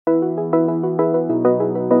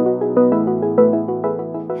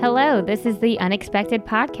Hello, this is the Unexpected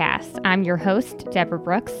Podcast. I'm your host, Deborah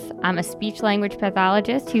Brooks. I'm a speech-language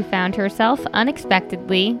pathologist who found herself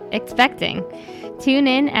unexpectedly expecting. Tune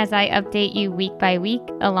in as I update you week by week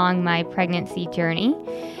along my pregnancy journey.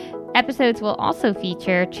 Episodes will also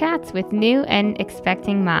feature chats with new and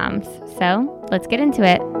expecting moms. So let's get into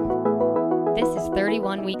it. This is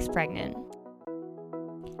 31 Weeks Pregnant.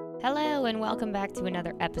 Hello and welcome back to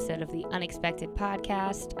another episode of the Unexpected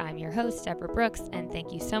Podcast. I'm your host, Deborah Brooks, and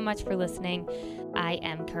thank you so much for listening. I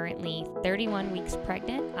am currently 31 weeks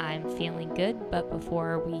pregnant. I'm feeling good, but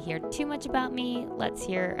before we hear too much about me, let's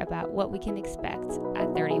hear about what we can expect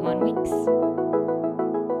at 31 weeks.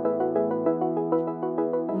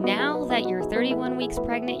 Now that you're 31 weeks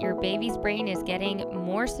pregnant, your baby's brain is getting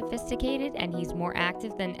more sophisticated and he's more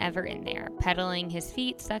active than ever in there, pedaling his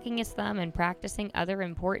feet, sucking his thumb, and practicing other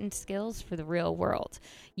important skills for the real world.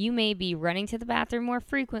 You may be running to the bathroom more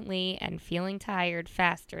frequently and feeling tired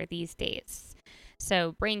faster these days.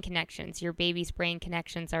 So brain connections, your baby's brain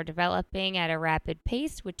connections are developing at a rapid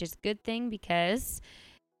pace, which is a good thing because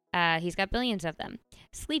he's got billions of them.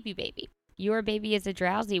 Sleepy baby. Your baby is a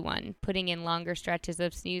drowsy one, putting in longer stretches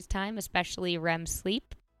of snooze time, especially REM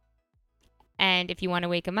sleep. And if you want to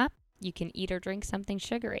wake him up, you can eat or drink something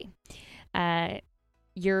sugary.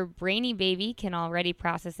 Your brainy baby can already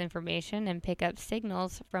process information and pick up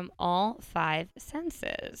signals from all 5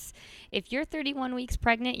 senses. If you're 31 weeks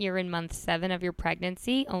pregnant, you're in month 7 of your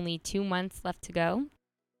pregnancy, only 2 months left to go.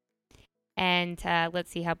 And let's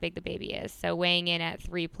see how big the baby is. So weighing in at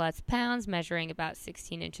 3+ pounds, measuring about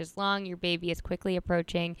 16 inches long, your baby is quickly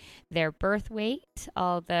approaching their birth weight,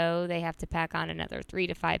 although they have to pack on another 3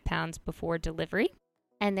 to 5 pounds before delivery.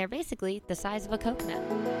 And they're basically the size of a coconut.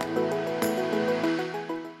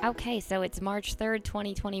 Okay, so it's March 3rd,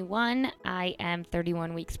 2021. I am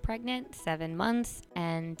 31 weeks pregnant, 7 months,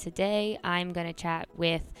 and today I'm going to chat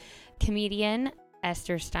with comedian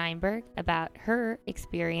Ester Steinberg about her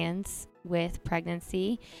experience with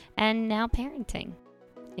pregnancy and now parenting.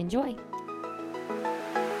 Enjoy.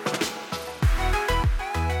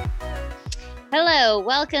 Hello,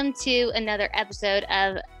 welcome to another episode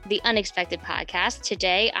of the Unexpected Podcast.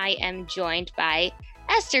 Today I am joined by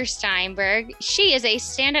Ester Steinberg. She is a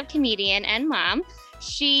stand-up comedian and mom.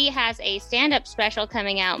 She has a stand-up special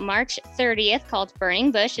coming out March 30th called Burning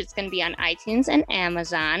Bush. It's going to be on iTunes and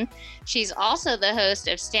Amazon. She's also the host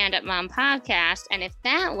of Stand Up Mom Podcast. And if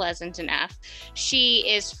that wasn't enough, she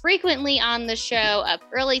is frequently on the show Up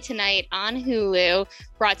Early Tonight on Hulu,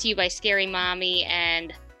 brought to you by Scary Mommy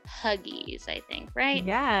and Huggies, I think, right?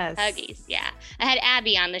 Yes. Huggies, yeah. I had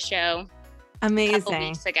Abby on the show Amazing. a couple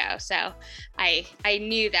weeks ago, so I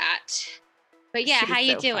knew that. But yeah, how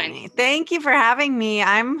you doing? Funny. Thank you for having me.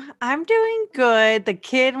 I'm doing good. The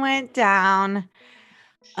kid went down.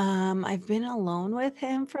 I've been alone with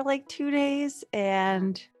him for like 2 days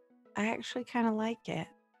and I actually kind of like it.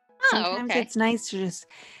 Sometimes it's nice to just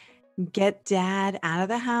get dad out of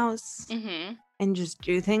the house and just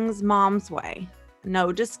do things mom's way.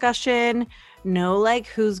 No discussion, no like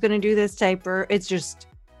who's going to do this diaper. It's just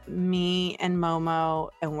me and Momo,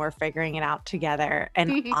 and we're figuring it out together.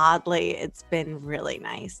 And oddly, it's been really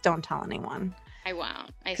nice. Don't tell anyone. I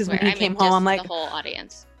won't. I Because swear. when he came home, I'm like, the whole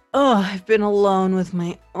audience. Oh, I've been alone with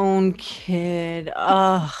my own kid.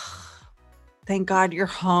 Oh, thank God you're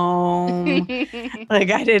home.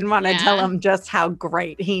 Like I didn't want to tell him just how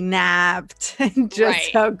great he napped and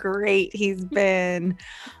just how great he's been.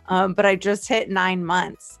 But I just hit 9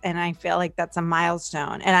 months and I feel like that's a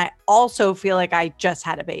milestone. And I also feel like I just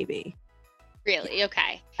had a baby. Really?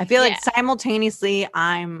 Okay. I feel like simultaneously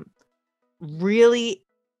I'm really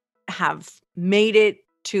have made it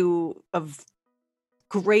to a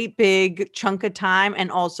great big chunk of time.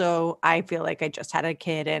 And also I feel like I just had a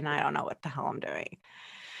kid and I don't know what the hell I'm doing.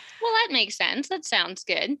 Well, that makes sense. That sounds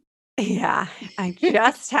good. Yeah, I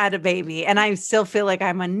just had a baby and I still feel like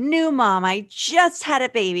I'm a new mom. I just had a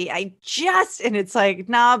baby. And it's like,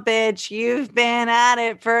 nah, bitch, you've been at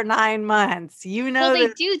it for 9 months. You know, well,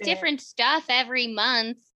 they do different stuff every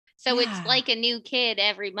month. So it's like a new kid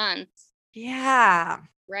every month. Yeah.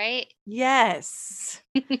 Right? Yes.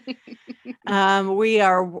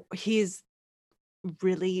 He's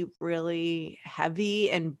really, really heavy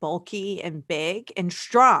and bulky and big and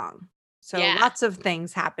strong. So lots of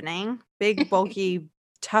things happening. Big, bulky,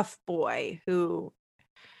 tough boy who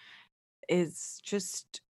is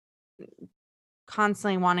just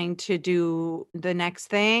constantly wanting to do the next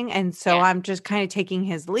thing. And so I'm just kind of taking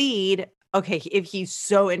his lead okay, if he's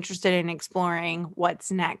so interested in exploring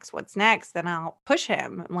what's next, then I'll push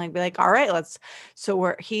him and like be like, all right, let's.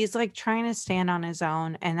 So he's like trying to stand on his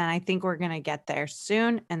own, and then I think we're gonna get there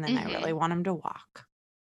soon, and then I really Mhm. want him to walk.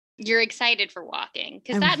 You're excited for walking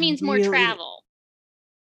because I'm that means more really travel.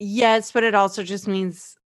 Yes, but it also just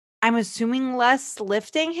means I'm assuming less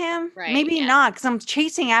lifting him. Right, Maybe yes. not, because I'm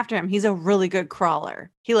chasing after him. He's a really good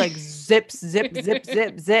crawler. He like zips, zip, zip,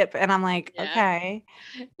 zip, zip, and I'm like, Yeah. okay.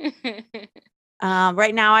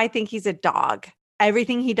 Right now, I think he's a dog.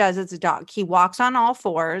 Everything he does is a dog. He walks on all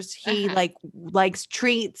fours. He Uh-huh. like likes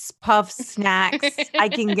treats, puffs, snacks. I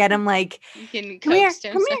can get him like, You can come here, coax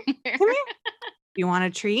him come here, somewhere. come here. You want a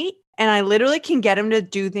treat? And I literally can get him to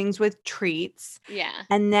do things with treats. Yeah.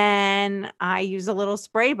 And then I use a little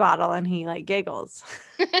spray bottle and he like giggles.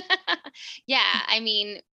 Yeah, I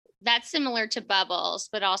mean, that's similar to bubbles,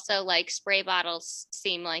 but also like spray bottles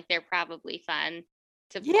seem like they're probably fun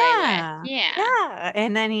to play with. Yeah. Yeah. Yeah.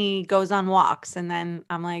 And then he goes on walks. And then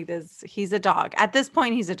I'm like, he's a dog. At this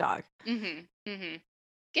point, he's a dog. Mhm. Mhm.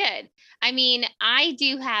 Good. I mean, I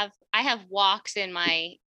have walks in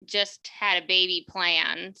my just had a baby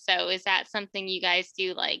plan. So is that something you guys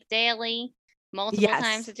do like daily, multiple times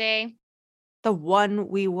Yes. a day? The one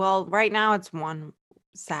we will, right now, it's one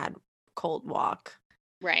sad cold walk.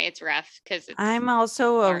 Right, it's rough because it's I'm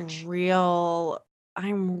also March.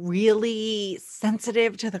 I'm really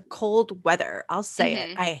sensitive to the cold weather. I'll say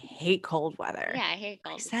it. Mhm. I hate cold weather. Yeah, I hate I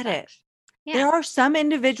cold. It said it. sucks. Yeah. There are some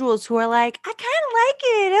individuals who are like, I kind of like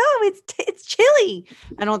it. Oh, it's chilly.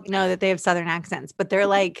 I don't Yeah. know that they have southern accents, but they're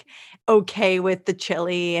like okay with the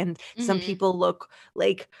chilly. And some Mhm. people look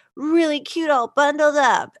like really cute, all bundled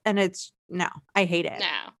up. And it's no, I hate it.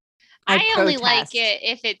 No. I I only like protest. it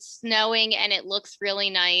if it's snowing and it looks really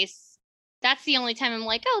nice. That's the only time I'm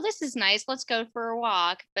like, oh, this is nice. Let's go for a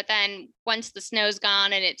walk. But then once the snow's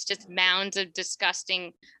gone and it's just mounds of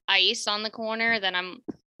disgusting ice on the corner, then I'm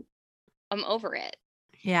over it.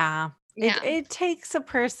 Yeah. It Yeah. it takes a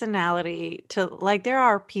personality to like there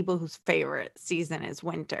are people whose favorite season is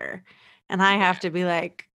winter. And I have Yeah. to be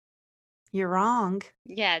like, you're wrong.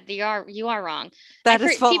 Yeah, you are wrong. That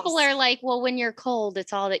is People false. are like, well, when you're cold,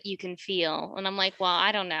 it's all that you can feel. And I'm like, well,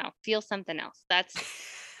 I don't know. Feel something else. That's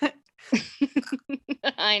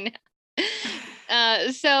I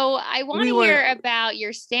know. So I want We to were hear about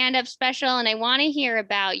your stand-up special and I want to hear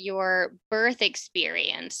about your birth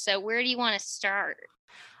experience. So where do you want to start?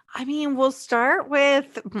 I mean, we'll start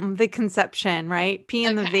with the conception, right? P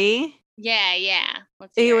and the Okay. V. Yeah, yeah.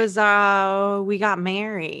 Let's It hear it. was we got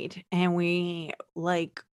married and we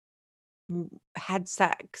like had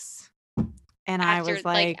sex. And I After was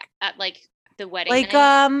like like at like the wedding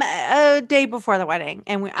night? a day before the wedding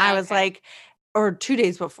and I Oh, was okay. like or 2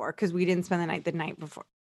 days before cuz we didn't spend the night before.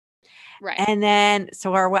 Right. And then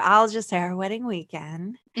so I'll just say our wedding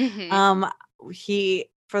weekend, Mm-hmm. um he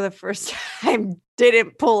for the first time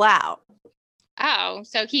didn't pull out. Oh,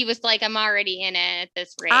 so he was like, I'm already in it at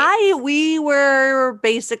this rate. We were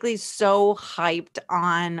basically so hyped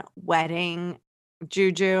on wedding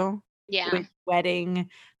juju, Yeah. with wedding,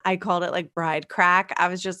 I called it like bride crack. I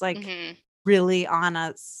was just like Mm-hmm. really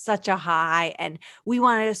on such a high and we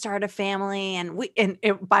wanted to start a family and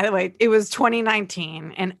by the way, it was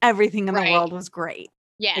 2019 and everything in the Right. world was great.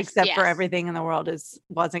 Yes, Except for yes. everything in the world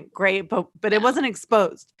wasn't great, but it No, wasn't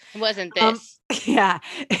exposed. it wasn't Um, this. yeah,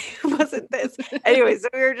 it wasn't this. Anyway, so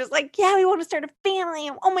we were just like, "Yeah, we wanna start a family,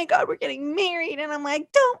 and oh my god, we're getting married," and I'm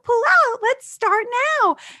like, "Don't pull out, let's start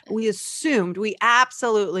now." We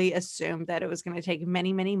absolutely assumed that it was gonna take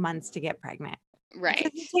many, many months to get pregnant because Right.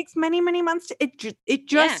 it takes many, many months it Yeah.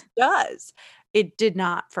 just does. It did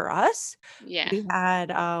not for us. Yeah. We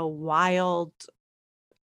had a wild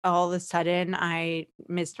all of a sudden, I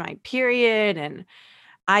missed my period, and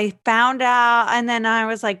I found out and then I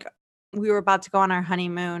was like we were about to go on our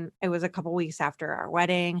honeymoon. It was a couple weeks after our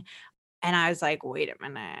wedding, and I was like, "Wait a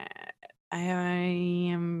minute. I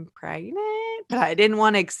am pregnant?" But I didn't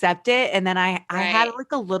wanna accept it, and then I had, Right.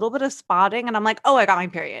 like, a little bit of spotting, and I'm like, "Oh, I got my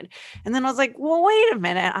period." And then I was like, "Well, wait a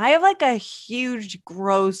minute. I have, like, a huge,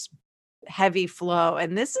 gross, heavy flow,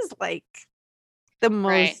 and this is, like, the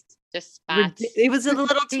Right. most Just spots. it was a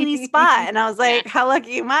little teeny spot, and I was Yeah. like, "How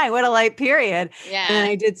lucky am I? What a light period." And then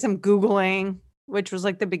Yeah. I did some Googling, which was,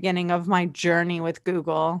 like, the beginning of my journey with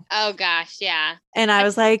Google, Oh gosh, yeah. and I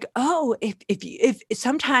was That's like, "Oh, if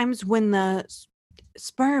sometimes when the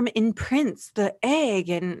sperm imprints the egg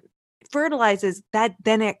and fertilizes, that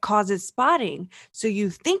then it causes spotting. So you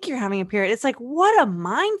think you're having a period." It's like, what a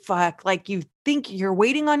mind fuck. Like you think you're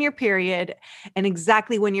waiting on your period and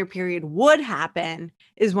exactly when your period would happen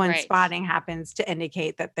is when right. spotting happens to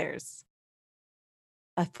indicate that there's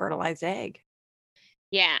a fertilized egg.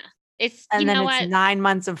 Yeah. It's, And you then know it's what? 9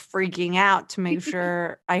 months of freaking out to make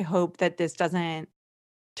sure I hope that this doesn't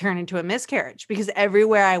turn into a miscarriage, because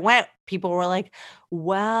everywhere I went, people were like,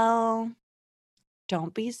 "Well,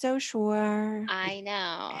 don't be so sure because I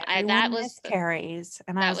know. everyone miscarries."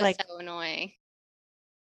 And I That was was like, so annoying.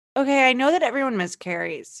 "Okay, I know that everyone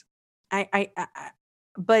miscarries. I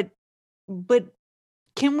but but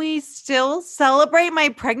can we still celebrate my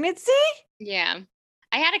pregnancy?" Yeah.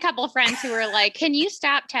 I had a couple of friends who were like, "Can you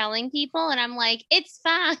stop telling people?" And I'm like, "It's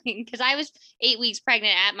fine," because I was 8 weeks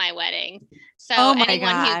pregnant at my wedding. So Oh my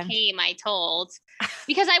anyone who god. came, I told,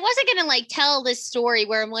 because I wasn't gonna like tell this story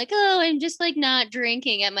where I'm like, "Oh, I'm just like not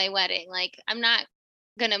drinking at my wedding." Like, I'm not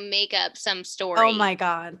gonna make up some Oh story my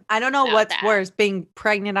god. I don't know about what's that. worse, being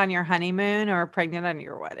pregnant on your honeymoon or pregnant on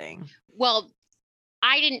your wedding. Well,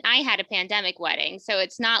 I had a pandemic wedding, so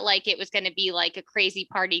it's not like it was going to be like a crazy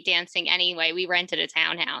party dancing anyway. We rented a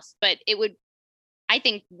townhouse, but it would, I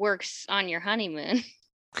think, works on your honeymoon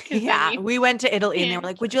because then Yeah, you we went to Italy and they were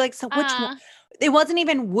can't. like, "Would you like some which one?" Ah, It wasn't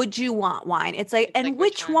even, "Would you want wine?" It's like, it's like "And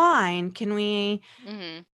which which one? wine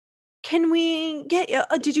Hmm. can we get you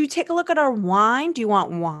did you take a look at our wine? Do you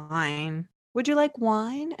want wine? Would you like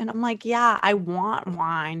wine?" And I'm like, "Yeah, I want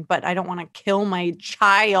wine, but I don't wanna kill my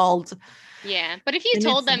child." Yeah, but if you And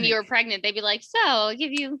told it's them you like, were pregnant, they'd be like, "So I'll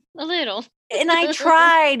give you a little." and I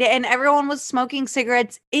tried, and everyone was smoking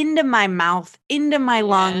cigarettes into my mouth, into my Yeah.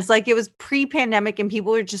 lungs, like it was pre-pandemic and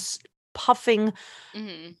people were just puffing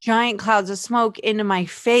Hmm. giant clouds of smoke into my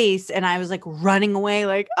face, and I was like running away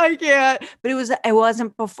like, "I can't." But it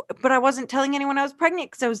wasn't before, but I wasn't telling anyone I was pregnant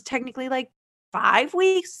because I was technically like 5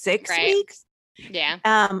 weeks, 6 Right. weeks. Yeah.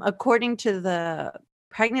 According to the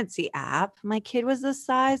pregnancy app, my kid was the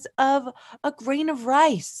size of a grain of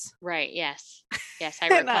rice. Right. Yes. Yes, I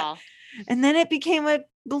And I recall. and then it became a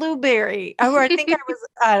blueberry, or I think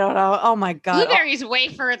I don't know. Oh my god. Blueberry's way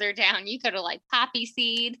further down. You could have like poppy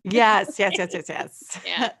seed. Yes, yes, yes, yes, yes.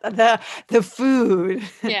 Yeah. The food.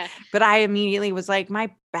 Yeah. But I immediately was like,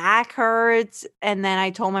 "My back hurts," and then I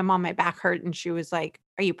told my mom my back hurt, and she was like,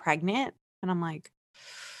 "Are you pregnant?" And I'm like,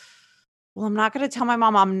 "Well, I'm not gonna tell my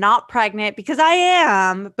mom I'm not pregnant because I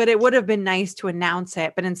am, but it would have been nice to announce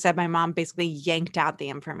it." But instead, my mom basically yanked out the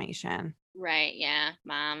information. Right. Yeah.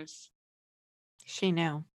 Moms. She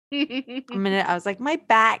knew. A minute, I was like, "My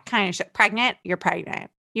back kinda pregnant? You're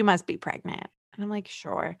pregnant. You must be pregnant." And I'm like,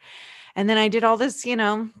 "Sure." And then I did all this,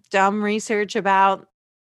 dumb research about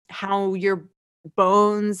how your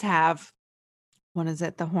bones have, what is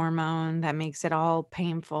it? The hormone that makes it all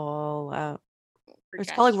painful.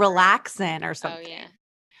 It's called like Progesterone. relaxin or Oh yeah. something.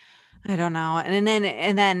 I don't know. And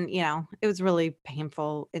then, it was really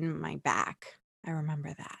painful in my back. I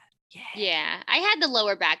remember that. Yeah. Yeah. I had the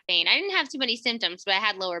lower back pain. I didn't have too many symptoms, but I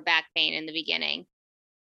had lower back pain in the beginning.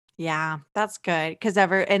 Yeah, that's good. Cause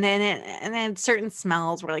and then certain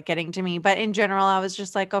smells were like getting to me. But in general, I was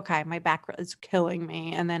just like, okay, my back is killing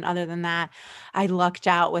me. And then other than that, I lucked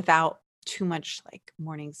out without too much like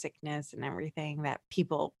morning sickness and everything that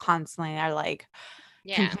people constantly are like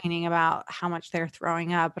Yeah. complaining about how much they're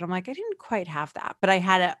throwing up. But I'm like, I didn't quite have that. But I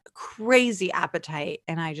had a crazy appetite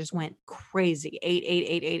and I just went crazy.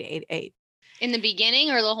 Ate. In the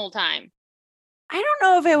beginning or the whole time? I don't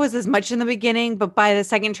know if it was as much in the beginning, but by the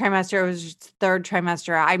second trimester, it was just third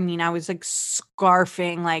trimester. I mean, I was like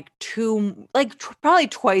scarfing like probably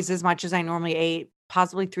twice as much as I normally ate,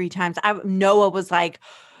 possibly 3 times. Noah was like,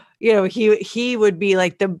 he would be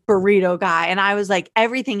like the burrito guy. And I was like,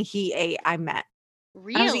 everything he ate, I met.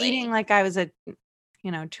 I was eating Really? like I was a,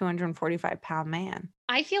 245-pound man.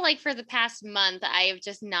 I feel like for the past month I have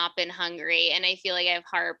just not been hungry and I feel like I have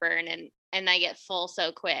heartburn and I get full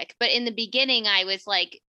so quick. But in the beginning I was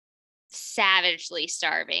like savagely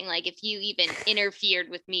starving. Like if you even interfered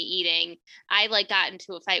with me eating, I like got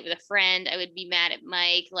into a fight with a friend. I would be mad at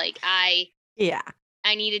Mike. Like Yeah.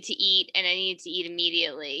 I needed to eat and I needed to eat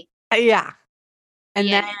immediately. Yeah. And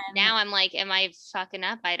then, Yeah, now I'm like, am I fucking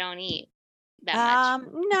up? I don't eat that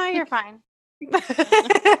much. no, you're fine.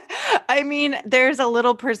 I mean, there's a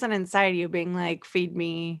little person inside you being like, "Feed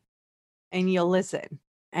me," and you'll listen.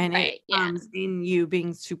 And it Right. Yeah. comes in you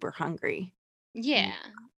being super hungry. Yeah.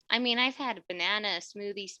 Mm. I mean, I've had a banana, a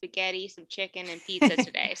smoothie, spaghetti, some chicken, and pizza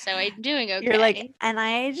today, so I'm doing You're like, okay. "And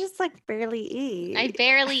I just, like, barely I eat."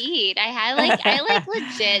 barely eat. I like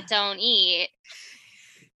legit don't eat.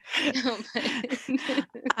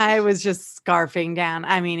 I was just scarfing down.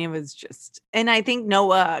 I mean, it was just, and I think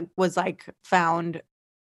Noah was, like, found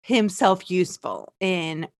himself useful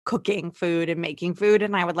in cooking food and making food,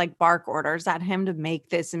 and I would, like, bark orders at him to make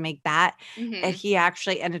this and make that, and Hmm. he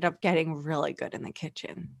actually ended up getting really good in the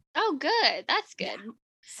kitchen. Oh, good. That's Yeah. good.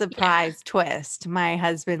 Surprise twist. My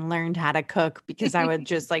husband learned how to cook because I would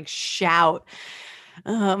just like shout,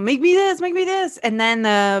 make me this, make me this. And then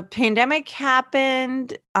the pandemic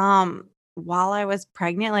happened while I was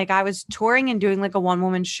pregnant. Like I was touring and doing like a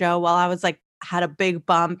one-woman show while I was like had a big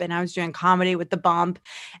bump and I was doing comedy with the bump.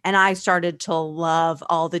 And I started to love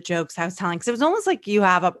all the jokes I was telling because it was almost like you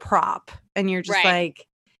have a prop and you're just Right. like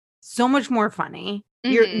so much more funny.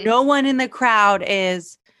 You're Mhm. no one in the crowd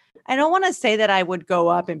is. I don't want to say that I would go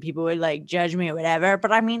up and people would like judge me or whatever,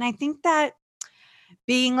 but I mean, I think that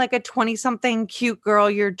being like a 20 something cute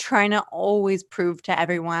girl, you're trying to always prove to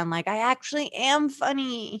everyone, like, I actually am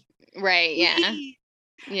funny. Right, yeah. Whee!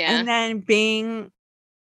 Yeah. And then being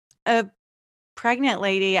a pregnant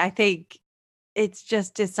lady, I think it's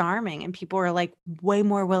just disarming and people are like way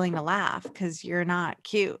more willing to laugh because you're not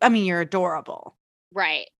cute. I mean, you're adorable.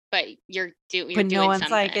 Right. But you're But no doing one's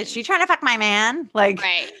like, "Is something. she trying to fuck my man?" Like,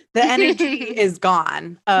 Right. the energy is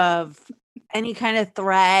gone of any kind of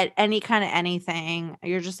threat, any kind of anything.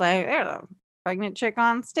 You're just like, "There's a pregnant chick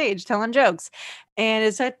on stage telling jokes." And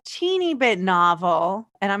it's a teeny bit novel,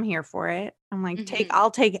 and I'm here for it. I'm like, Mhm.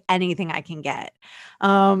 I'll take anything I can get."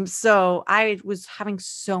 So I was having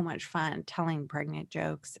so much fun telling pregnant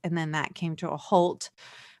jokes, and then that came to a halt,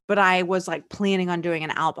 but I was like planning on doing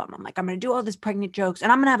an album. I'm like, I'm going to do all this pregnant jokes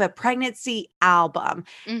and I'm going to have a pregnancy album.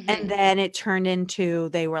 And Mhm. then it turned into,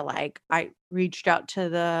 they were like, I reached out to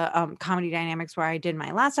the Comedy Dynamics where I did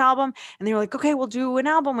my last album and they were like, okay, we'll do an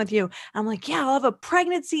album with you. I'm like, yeah, I'll have a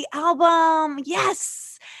pregnancy album. Yes.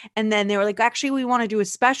 And then they were like, actually, we want to do a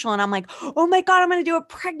special. And I'm like, oh my God, I'm going to do a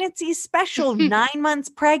pregnancy special, 9 months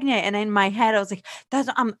pregnant. And in my head, I was like,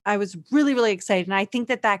 I was really, really excited. And I think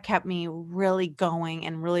that that kept me really going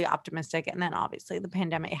and really optimistic. And then obviously the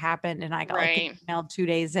pandemic happened and I got like an Right. email 2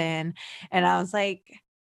 days in and I was like,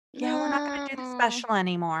 yeah, we're not going to do the No. special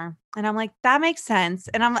anymore. And I'm like, that makes sense.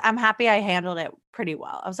 And I'm happy I handled it pretty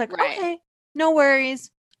well. I was like, Right. okay, no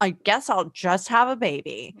worries. I guess I'll just have a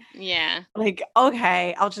baby. Yeah. Like,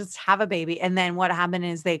 okay, I'll just have a baby. And then what happened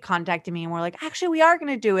is they contacted me and were like, actually, we are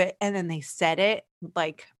going to do it. And then they said it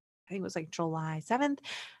like, I think it was like July 7th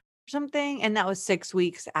or something. And that was 6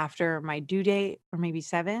 weeks after my due date, or maybe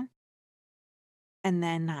seven. And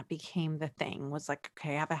then that became the thing was like,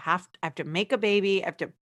 okay, I have to make a baby. I have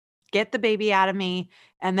to get the baby out of me.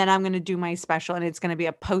 And then I'm going to do my special and it's going to be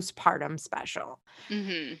a postpartum special.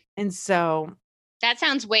 Mhm. And so That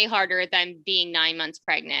sounds way harder than being 9 months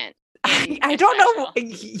pregnant in I a don't know.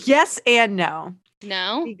 special. Yes and no.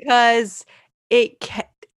 No? Because it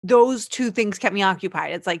kept those 2 things kept me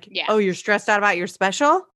occupied. It's like, Yeah. "Oh, you're stressed out about your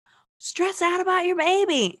special? Stress out about your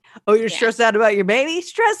baby. Oh, you're Yeah. stressed out about your baby?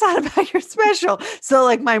 Stress out about your special." So,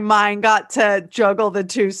 like, my mind got to juggle the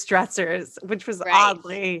 2 stressors, which was Right.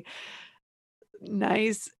 oddly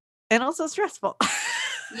nice and also stressful.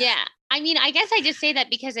 Yeah. I mean, I guess I just say that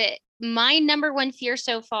because my number one fear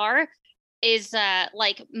so far is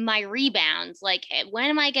like my rebounds. Like when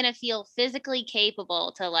am I going to feel physically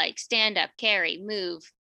capable to like stand up, carry,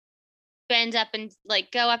 move, bend up and like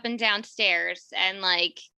go up and down stairs and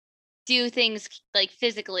like do things like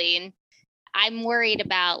physically, and I'm worried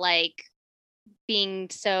about like being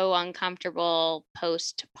so uncomfortable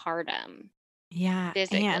postpartum Yeah, and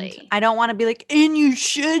physically. I don't wanna be like, "And you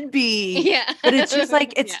should be." Yeah. But it's just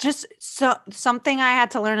like it's Yeah. just something I had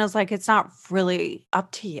to learn is like, it's not really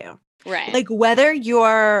up to you. Right. Like, whether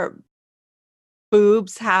your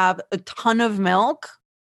boobs have a ton of milk,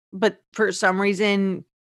 but for some reason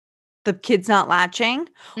the kid's not latching,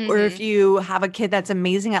 or if Mhm. you have a kid that's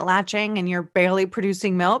amazing at latching and you're barely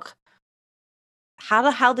producing milk, how the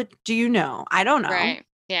hell do you know? I don't know. Right.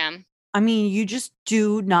 Yeah. I mean, you just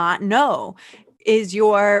do not know. Is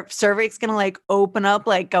your cervix gonna like open up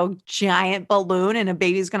like a giant balloon and a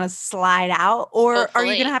baby's gonna slide out? Or are you gonna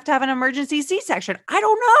Hopefully. have to have an emergency C-section? I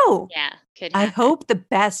don't know. Yeah, could I happen. hope the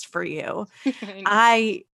best for you.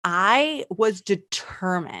 I was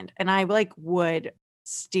determined and I like would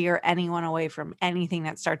steer anyone away from anything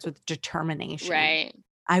that starts with determination. Right.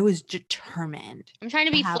 I was determined I'm trying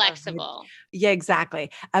to to be have a flexible. yeah, exactly.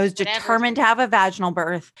 I was Whatever's determined to have a vaginal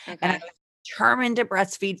birth, and I okay. was determined to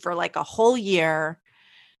breastfeed for, like, a whole year,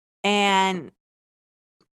 and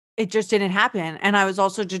it just didn't happen, and I was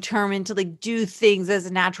also determined to, like, do things as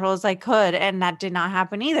natural as I could, and that did not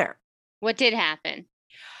happen either. What did happen?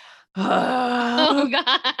 Oh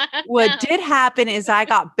god. What No. did happen is I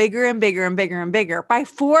got bigger and bigger and bigger and bigger. By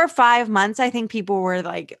 4 or 5 months, I think people were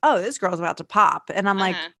like, "Oh, this girl's about to pop," and I'm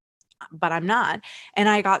like, Uh-huh. but I'm not. And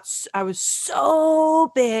I was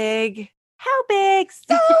so big. How big?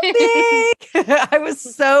 So big. I was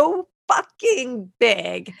so fucking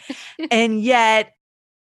big. And yet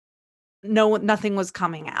nothing was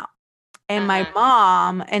coming out. And my Uh-huh.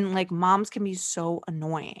 mom, and like moms can be so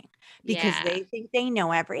annoying because Yeah. they think they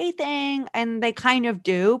know everything and they kind of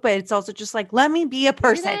do, but it's also just like, let me be a Do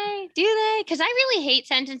person. they? Do they? Because I really hate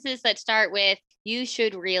sentences that start with "you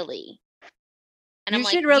should really," and I'm You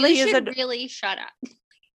like, should "You really use should a, really shut up."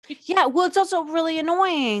 yeah, well, it's also really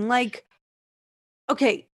annoying. Like,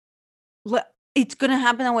 okay, it's gonna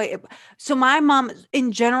happen that way. So my mom,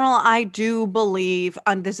 in general, I do believe,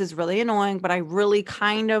 and this is really annoying, but I really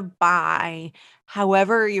kind of buy,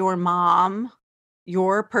 however your mom,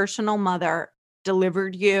 your personal mother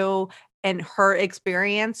delivered you, and her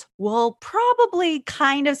experience will probably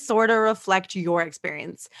kind of sort of reflect your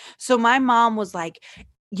experience. So my mom was like,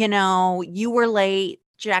 you were late,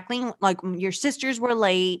 Jacqueline, like your sisters were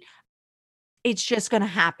late, it's just going to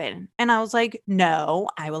happen. And I was like, no,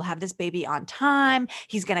 I will have this baby on time.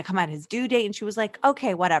 He's going to come at his due date. And she was like,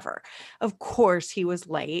 okay, whatever. Of course, he was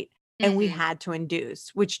late and we Mm-hmm. had to induce,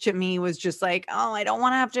 which to me was just like, oh, I don't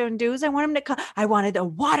want to have to induce. I want him to come. I wanted the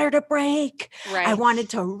water to break. I Right. wanted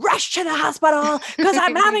to rush to the hospital because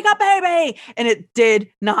I'm having a baby. And it did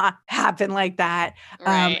not happen like that.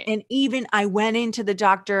 Right. And even I went into the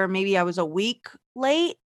doctor, maybe I was a week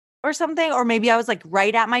late or something, or maybe I was like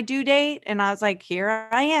right at my due date and I was like, here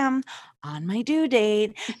I am on my due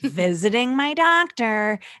date visiting my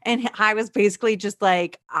doctor. And I was basically just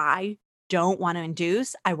like, I don't want to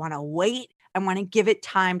induce. I want to wait. I want to give it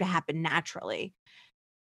time to happen naturally.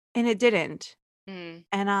 And it didn't. Mm.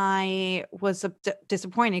 And I was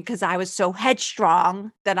disappointed because I was so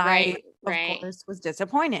headstrong that I, Right. of Right. course, was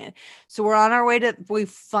disappointed. So we're on our way we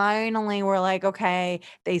finally were like, okay,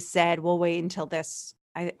 they said we'll wait until this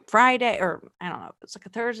Friday, or I don't know, it's like a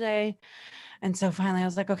Thursday. And so finally I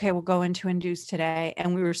was like, okay, we'll go into induce today.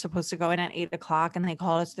 And we were supposed to go in at 8 o'clock and they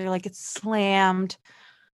called us. They're like, it's slammed.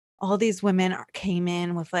 All these women came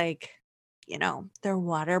in with like, their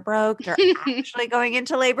water broke. They're actually going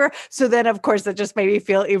into labor. So then, of course, that just made me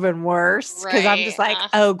feel even worse because I'm just Right. like,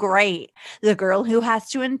 oh, great. The girl who has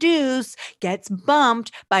to induce gets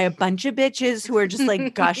bumped by a bunch of bitches who are just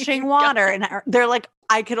like gushing water. And they're like,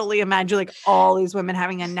 I could only imagine like all these women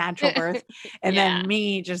having a natural birth and Yeah. then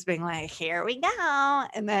me just being like, here we go.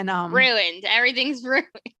 And then, Ruined. Everything's ruined.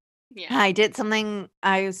 Yeah. I did something.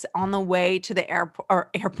 I was on the way to the airport.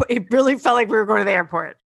 It really felt like we were going to the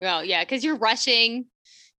airport. Well, yeah, because you're rushing,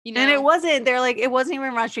 you And it know. wasn't. They're like, it wasn't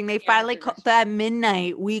even rushing. They You don't have finally to called rush. that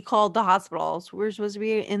midnight. We called the hospitals. We were supposed to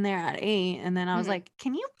be in there at 8. And then I was Mhm. like,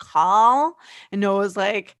 can you call? And Noah was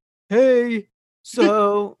like, hey,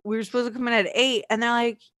 so we were supposed to come in at 8. And they're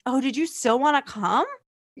like, oh, did you still want to come?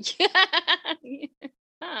 Yeah. Because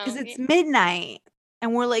Oh, yeah. it's midnight.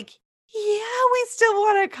 And we're like, yeah, we still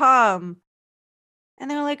want to come. And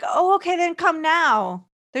they're like, oh, okay, then come now.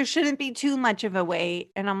 There shouldn't be too much of a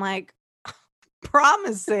wait. And I'm like,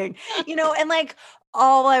 promising, and like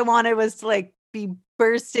all I wanted was to like be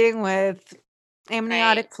bursting with Right.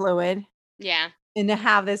 amniotic fluid Yeah. and to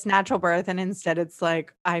have this natural birth. And instead it's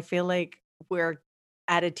like, I feel like we're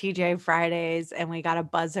at a TJ Fridays and we got a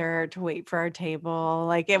buzzer to wait for our table.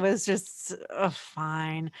 Like it was just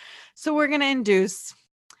fine. So we're going to induce.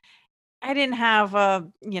 I didn't have,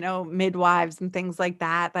 midwives and things like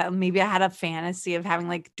that, but maybe I had a fantasy of having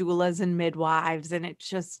like doulas and midwives, and it's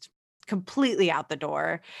just completely out the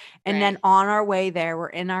door. And Right. then on our way there, we're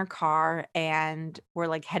in our car and we're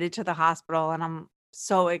like headed to the hospital, and I'm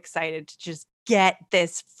so excited to just get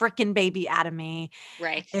this freaking baby out of me.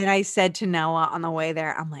 Right. And I said to Noah on the way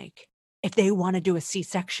there, I'm like, if they want to do a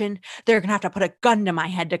C-section, they're gonna have to put a gun to my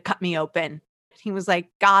head to cut me open. He was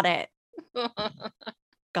like, got it,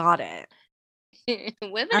 got it.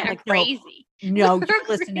 Women I'm are like, "No, crazy. Women no, you are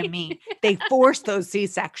listen to crazy. me. They force those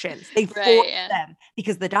C-sections. They Right. force Yeah. them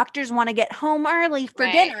because the doctors wanna get home early for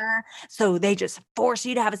Right. dinner, so they just force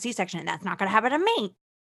you to have a C-section, and that's not gonna happen to me."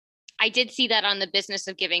 I did see that on the Business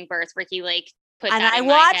of Giving Birth. Ricky Lake put And that in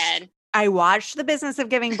my head. I watched The Business of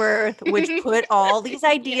Giving Birth, which put all these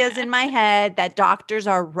ideas Yeah. in my head that doctors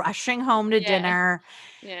are rushing home to Yeah. dinner.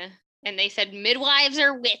 Yeah. And they said midwives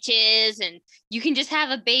are witches and you can just have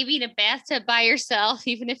a baby in a bathtub by yourself,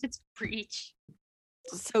 even if it's breech.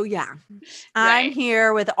 So, yeah. I'm Right.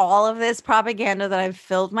 here with all of this propaganda that I've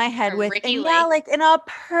filled my head From with. Ricky And yeah, Lake. like in a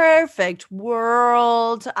perfect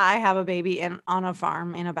world, I have a baby on a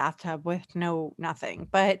farm in a bathtub with nothing.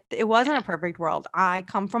 But it wasn't a perfect world. I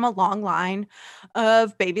come from a long line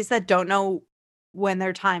of babies that don't know when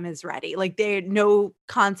their time is ready. Like they had no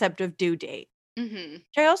concept of due date. Mm-hmm.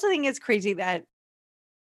 Which I also think it's crazy that,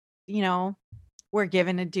 you know, we're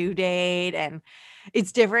given a due date, and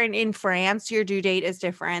it's different in France. Your due date is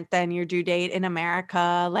different than your due date in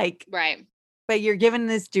America. Like, Right. but you're given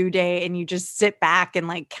this due date and you just sit back and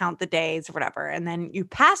like count the days or whatever. And then you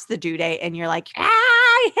pass the due date and you're like,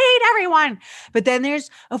 I hate everyone. But then there's,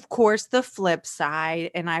 of course, the flip side.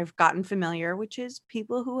 And I've gotten familiar, which is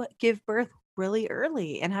people who give birth really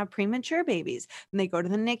early and have premature babies. And they go to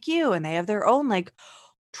the NICU and they have their own like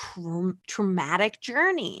traumatic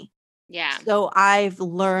journey. Yeah. So I've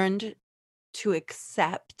learned to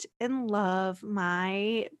accept and love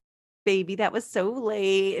my baby that was so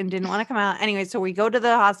late and didn't want to come out. Anyway, so we go to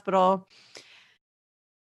the hospital.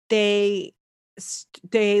 They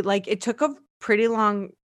like it took a pretty long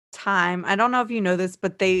time. I don't know if you know this,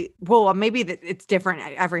 but maybe it's different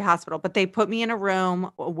at every hospital, but they put me in a room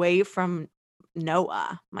away from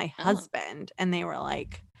Noah, my husband, and they were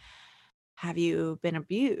like, "Have you been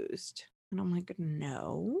abused?" And I'm like,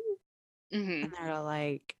 "No." And they're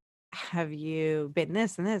like, "Have you been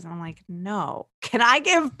this and this?" And I'm like, "No." Can I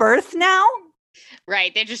give birth now?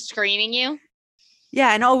 Right. They're just screening you.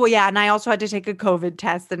 Yeah. And and I also had to take a COVID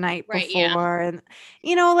test the night before. And,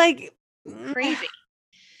 like crazy.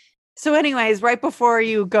 So anyways, right before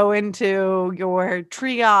you go into your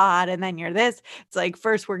triage and then you're this, it's like,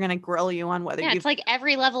 first we're going to grill you on whether it's like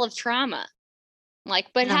every level of trauma.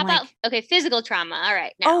 Like, but and how I'm about, like, okay, physical trauma. All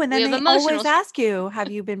right. Now and we then have they always emotional. ask you,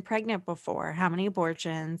 have you been pregnant before? How many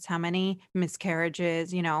abortions? How many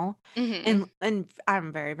miscarriages? And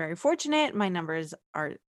I'm very, very fortunate. My numbers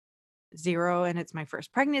are 0 and it's my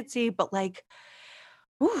first pregnancy. But like,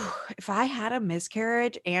 if I had a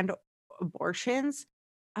miscarriage and abortions,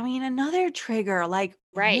 I mean, another trigger, like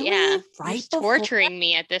Right. really Yeah. right You're before. torturing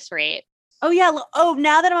me at this rate. Oh yeah. Oh,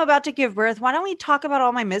 now that I'm about to give birth, why don't we talk about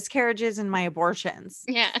all my miscarriages and my abortions?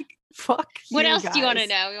 Yeah. Fuck What you else guys. do you want to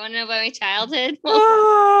know? You want to know about my childhood?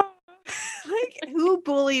 Like, who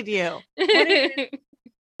bullied you?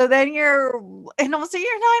 So then and also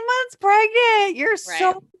you're 9 months pregnant. You're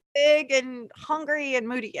so big and hungry and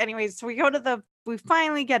moody. Anyways, so we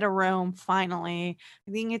finally get a room. Finally,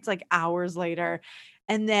 I think it's like hours later.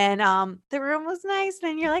 And then the room was nice. And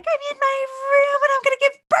then you're like, I'm in my room and I'm gonna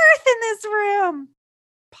give birth in this room.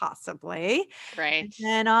 Possibly. Right.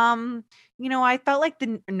 And then I felt like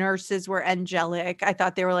the nurses were angelic. I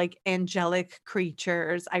thought they were like angelic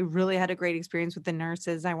creatures. I really had a great experience with the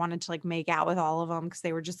nurses. I wanted to like make out with all of them because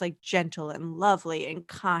they were just like gentle and lovely and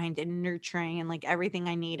kind and nurturing and like everything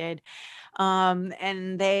I needed.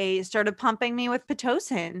 And they started pumping me with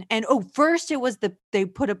Pitocin. And first it was they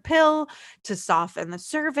put a pill to soften the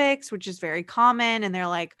cervix, which is very common. And they're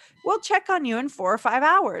like, we'll check on you in 4 or 5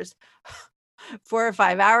 hours. 4 or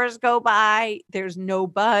 5 hours go by, there's no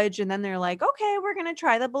budge. And then they're like, okay, we're going to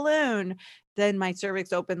try the balloon. Then my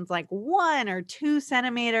cervix opens like 1 or 2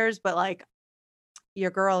 centimeters, but like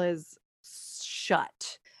your girl is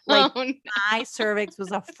shut. Like my cervix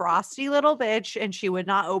was a frosty little bitch and she would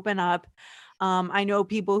not open up. I know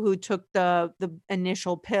people who took the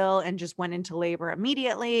initial pill and just went into labor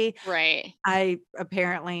immediately. Right. I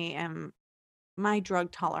apparently my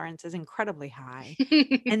drug tolerance is incredibly high.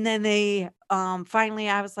 And then they finally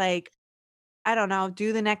I was like, I don't know,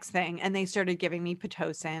 do the next thing. And they started giving me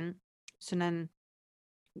Pitocin. So then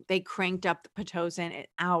they cranked up the Pitocin.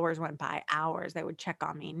 Hours went by, hours. They would check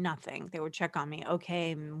on me, nothing. They would check on me,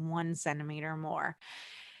 okay, 1 centimeter more.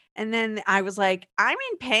 And then I was like, I'm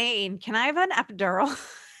in pain. Can I have an epidural?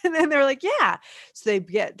 And then they're like, yeah. So they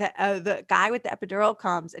get the guy with the epidural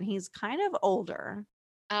comes and he's kind of older.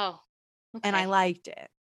 Oh, okay. And I liked it.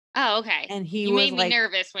 Oh, okay. And he you was made me like,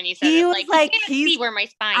 nervous when you said it. was like, you can't see where my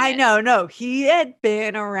spine is. I know, no, he had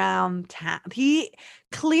been around town.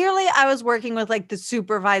 Clearly I was working with like the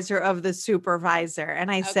supervisor of the supervisor.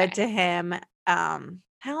 And I said to him,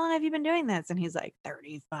 how long have you been doing this? And he's like,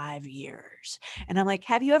 35 years. And I'm like,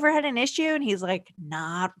 have you ever had an issue? And he's like,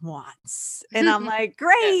 not once. And I'm like,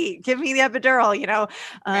 great, give me the epidural,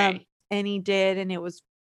 Right. And he did. And it was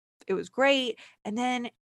great. And then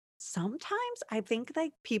sometimes I think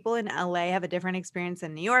like people in LA have a different experience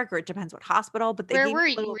in New York, or it depends what hospital, but they Where gave were me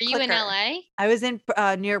a you? little Were you in clicker. LA? I was in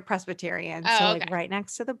near Presbyterian. So Oh, like okay. right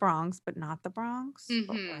next to the Bronx, but not the Bronx,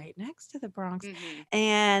 but Mm-hmm. right next to the Bronx. Mm-hmm.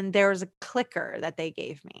 And there was a clicker that they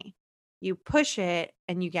gave me. You push it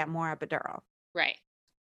and you get more epidural, Right.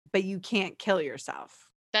 but you can't kill yourself.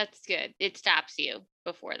 That's good. It stops you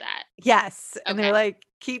before that. Yes. And they're like,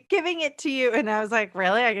 keep giving it to you. And I was like,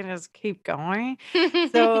 really? I can just keep going.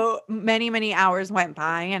 So many, many hours went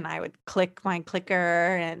by and I would click my clicker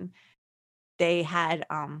and they had,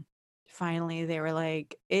 finally they were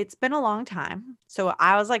like, it's been a long time. So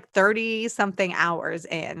I was like 30 something hours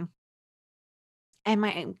in and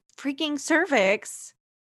my freaking cervix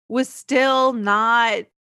was still not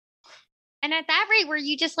And at that rate, were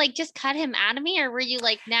you just cut him out of me, or were you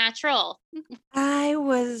like natural? I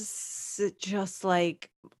was just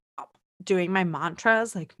like doing my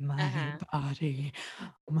mantras, like, my Uh-huh. body,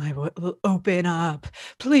 open up,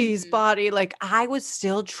 please, Mhm. body. Like, I was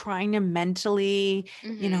still trying to mentally,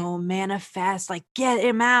 Mhm. manifest, like, get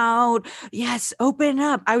him out. Yes, open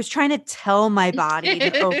up. I was trying to tell my body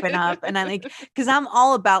to open up. And because I'm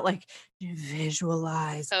all about like,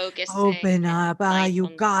 visualize, Focusing open and up. Ah, you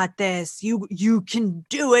mindfulness. got this. You can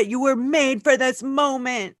do it. You were made for this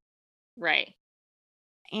moment. Right.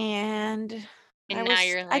 And And now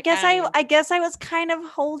you're I like, guess I don't even. I guess I was kind of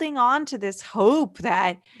holding on to this hope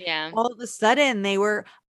that Yeah. all of a sudden they were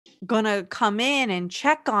gonna come in and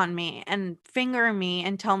check on me and finger me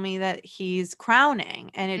and tell me that he's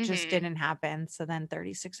crowning, and it just Mhm. didn't happen. So then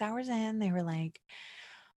 36 hours in, they were like,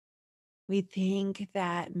 "We think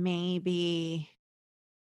that maybe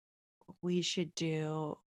we should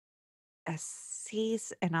do a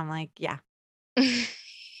cease," and I'm like, "Yeah."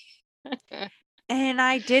 And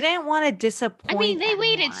I didn't wanna I mean, disappoint they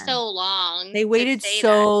waited anyone. so long They to waited say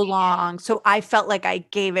that so to you. long, so I felt like I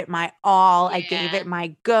gave it my all, I gave Yeah. it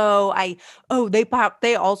my go,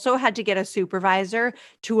 they also had to get a supervisor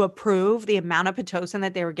to approve the amount of Pitocin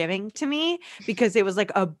that they were giving to me because it was,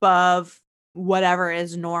 like, above whatever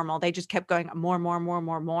is normal. They just kept going more, more, more,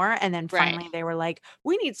 more, more, and then Right. finally they were like,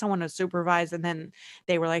 "We need someone to supervise," and then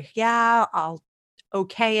they were like, "Yeah, I'll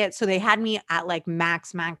okay it." So they had me at, like,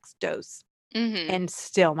 max dose, Mhm. and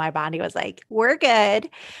still my body was like, "We're good.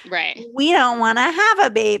 Right. We don't wanna have a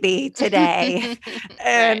baby today."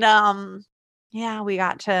 Right. And, yeah, we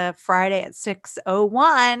got to Friday at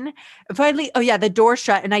 6:01. Finally, oh, yeah, the door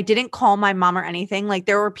shut, and I didn't call my mom or anything, like,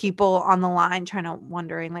 there were people on the line trying to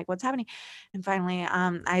wondering, like, "What's happening?" And finally,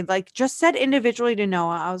 I, like, just said individually to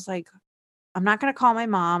Noah, I was like, "I'm not gonna call my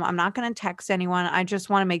mom, I'm not gonna text anyone, I just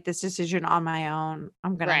wanna make this decision on my own.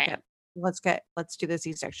 I'm gonna Right. get let's do the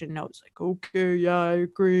C-section." Noah's like, "Okay, yeah, I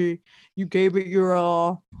agree. You gave it your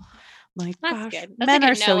all." My That's gosh, good. That's a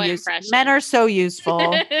good Noah men impression. are so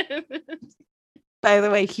useful. By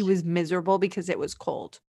the way, he was miserable because it was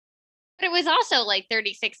cold. But it was also like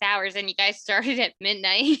 36 hours and you guys started at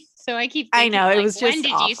midnight. So I keep I thinking, know, it like, was when just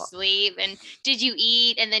did you awful. sleep? And did you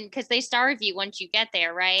eat? And then, because they starve you once you get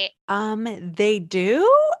there, right? They do,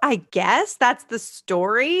 I guess that's the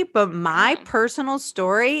story, but my Oh. personal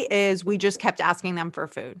story is we just kept asking them for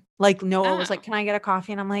food. Like, Noah was like, Oh. "Can I get a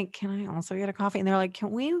coffee?" And I'm like, "Can I also get a coffee?" And they're like,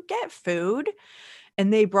 "Can we get food?"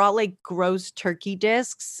 And they brought, like, gross turkey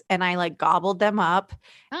discs, and I, like, gobbled them up,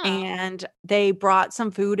 Oh. and they brought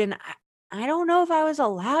some food, and I don't know if I was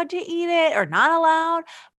allowed to eat it or not allowed,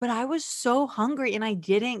 but I was so hungry, and I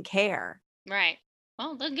didn't care. Right.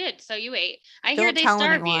 Well, look good. So you ate. I hear Don't they tell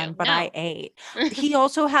starve you. anyone, but I No. ate. He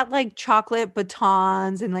also had, like, chocolate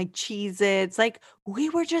batons and, like, Cheez-Its, like, we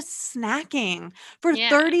were just snacking for Yeah.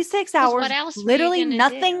 36 Because what hours, else were you literally going to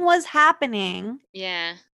nothing do? was happening.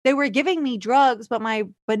 Yeah. They were giving me drugs, but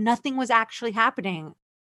nothing was actually happening.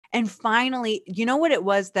 And finally, you know what it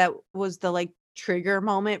was that was the, like, trigger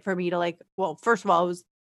moment for me to, like, well, first of all, it was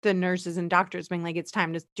the nurses and doctors being like, "It's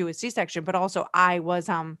time to do a C-section," but also I was,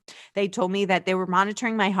 they told me that they were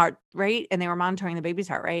monitoring my heart rate and they were monitoring the baby's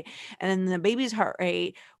heart rate, and then the baby's heart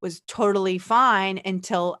rate was totally fine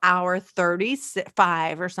until hour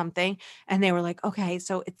 35 or something, and they were like, "Okay,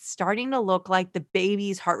 so it's starting to look like the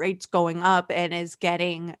baby's heart rate's going up and is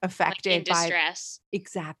getting Like in affected by." distress.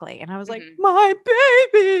 Exactly, and I was like, Hmm. "My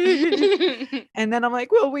baby!" And then I'm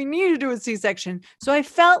like, "Well, we need to do a C-section." So I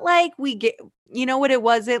felt like we get you know what? It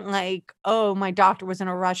wasn't like, "Oh, my doctor was in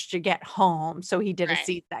a rush to get home, so he did a Right.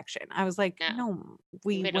 C-section." I was like, No. "No, You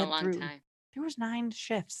we waited a went long through." time. There was 9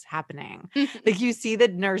 shifts happening. Like, you see the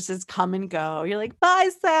nurses come and go. You're like, "Bye,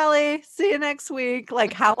 Sally. See you next week."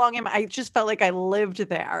 Like, how long am I just felt like I lived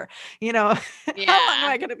there, you know? "How long am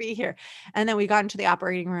Yeah. I gonna be here?" And then we got into the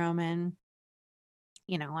operating room and,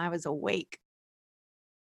 I was awake.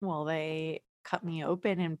 Well, they cut me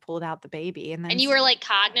open and pulled out the baby, and then And you were like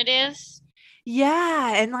cognitive.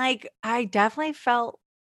 yeah, and, like, I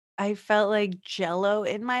felt like jello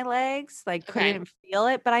in my legs, like, Okay. couldn't feel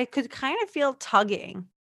it, but I could kind of feel tugging.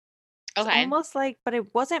 It's Okay. almost like but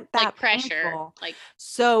it wasn't Like that pressure. painful. Like,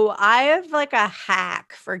 So, I have, like, a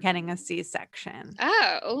hack for getting a C-section.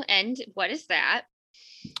 oh, and what is that?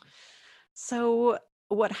 So,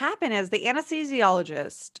 what happened is the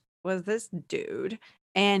anesthesiologist was this dude,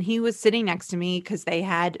 and he was sitting next to me because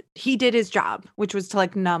he did his job, which was to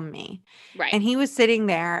like numb me. Right. And he was sitting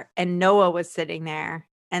there, and Noah was sitting there.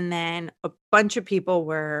 and then a bunch of people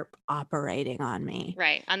were operating on me.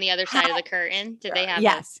 Right. On the other side of the curtain. Did they have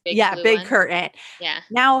Yes. a big Yeah, blue big one? curtain. Yeah.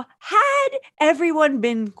 Now, had everyone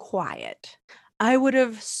been quiet, I would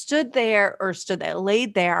have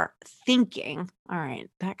laid there thinking, all right,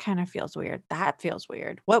 that kind of feels weird. That feels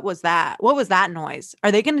weird. What was that? What was that noise?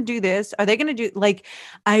 Are they going to do this? Are they going to do like,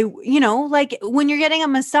 like when you're getting a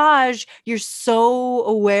massage, you're so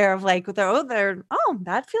aware of like, oh,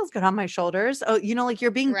 that feels good on my shoulders. Oh, like you're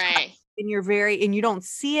being Right. touched and and you don't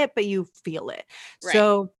see it, but you feel it. Right.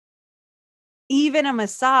 So even a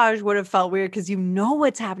massage would have felt weird because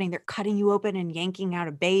what's happening. They're cutting you open and yanking out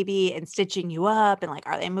a baby and stitching you up. And like,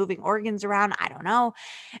 are they moving organs around? I don't know.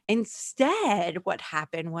 Instead, what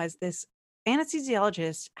happened was this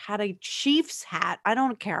anesthesiologist had a Chiefs hat. I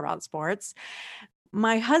don't care about sports.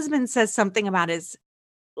 My husband says something about his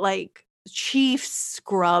like Chiefs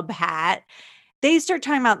scrub hat. They start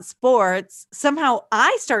talking about sports. Somehow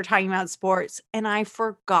I start talking about sports and I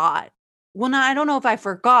forgot. Well, no, I don't know if I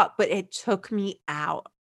forgot, but it took me out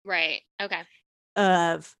Right. Okay.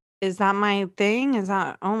 of, is that my thing?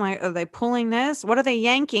 Are they pulling this? What are they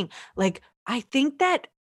yanking? Like, I think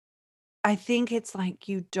it's like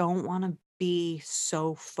you don't want to be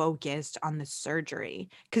so focused on the surgery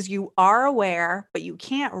because you are aware, but you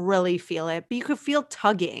can't really feel it, but you could feel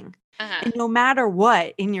tugging. Uh-huh. And no matter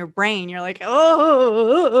what in your brain, you're like,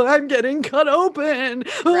 oh, I'm getting cut open.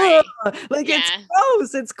 Right. Like it's Yeah.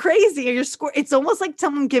 gross. It's crazy. It's almost like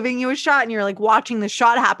someone giving you a shot and you're like watching the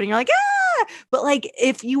shot happen. You're like, ah, but like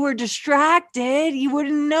if you were distracted, you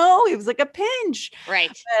wouldn't know. It was like a pinch. Right.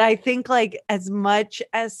 But I think like as much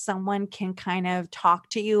as someone can kind of talk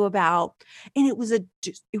to you about, and it was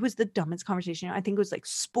the dumbest conversation. I think it was like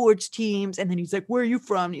sports teams. And then he's like, where are you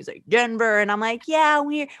from? And he's like, Denver. And I'm like, yeah,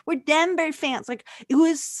 we're Denver fans. Like it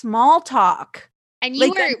was small talk. And you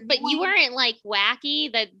weren't like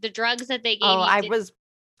wacky. The drugs that they gave Oh, you.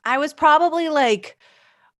 I was probably like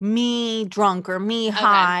me drunk or me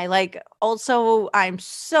high. Like also I'm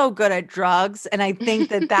so good at drugs. And I think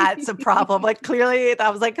that that's a problem. Like clearly I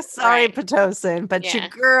was like, sorry, Right. Pitocin, but Yeah. your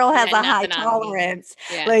girl has Yeah, a high nothing on me. tolerance.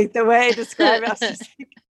 Yeah. Like the way I describe it, I was just like,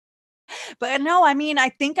 but no, I mean, I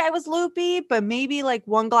think I was loopy, but maybe like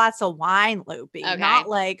one glass of wine loopy, Okay. not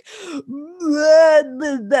like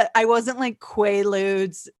I wasn't like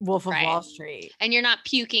Quaaludes, Wolf of Right. Wall Street. And you're not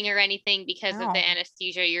puking or anything because of No. the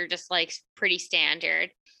anesthesia. You're just like pretty standard.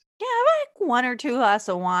 Yeah, I like one or two glass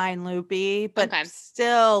of wine loopy, but Okay.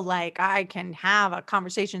 still like I can have a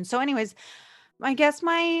conversation. So anyways, I guess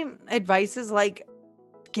my advice is like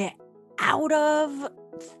get out of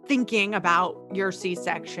thinking about your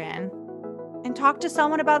C-section and talk to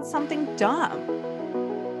someone about something dumb.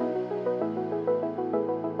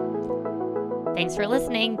 Thanks for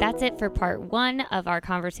listening. That's it for part 1 of our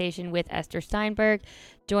conversation with Ester Steinberg.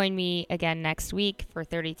 Join me again next week for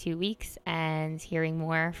 32 weeks and hearing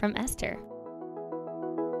more from Ester.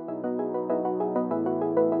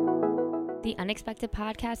 The Unexpected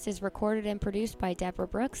Podcast is recorded and produced by Deborah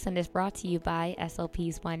Brooks and is brought to you by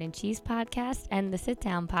SLP's Wine and Cheese Podcast and the Sit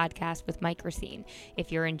Down Podcast with Mike Racine.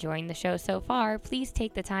 If you're enjoying the show so far, please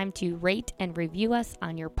take the time to rate and review us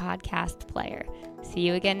on your podcast player. See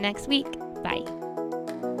you again next week. Bye.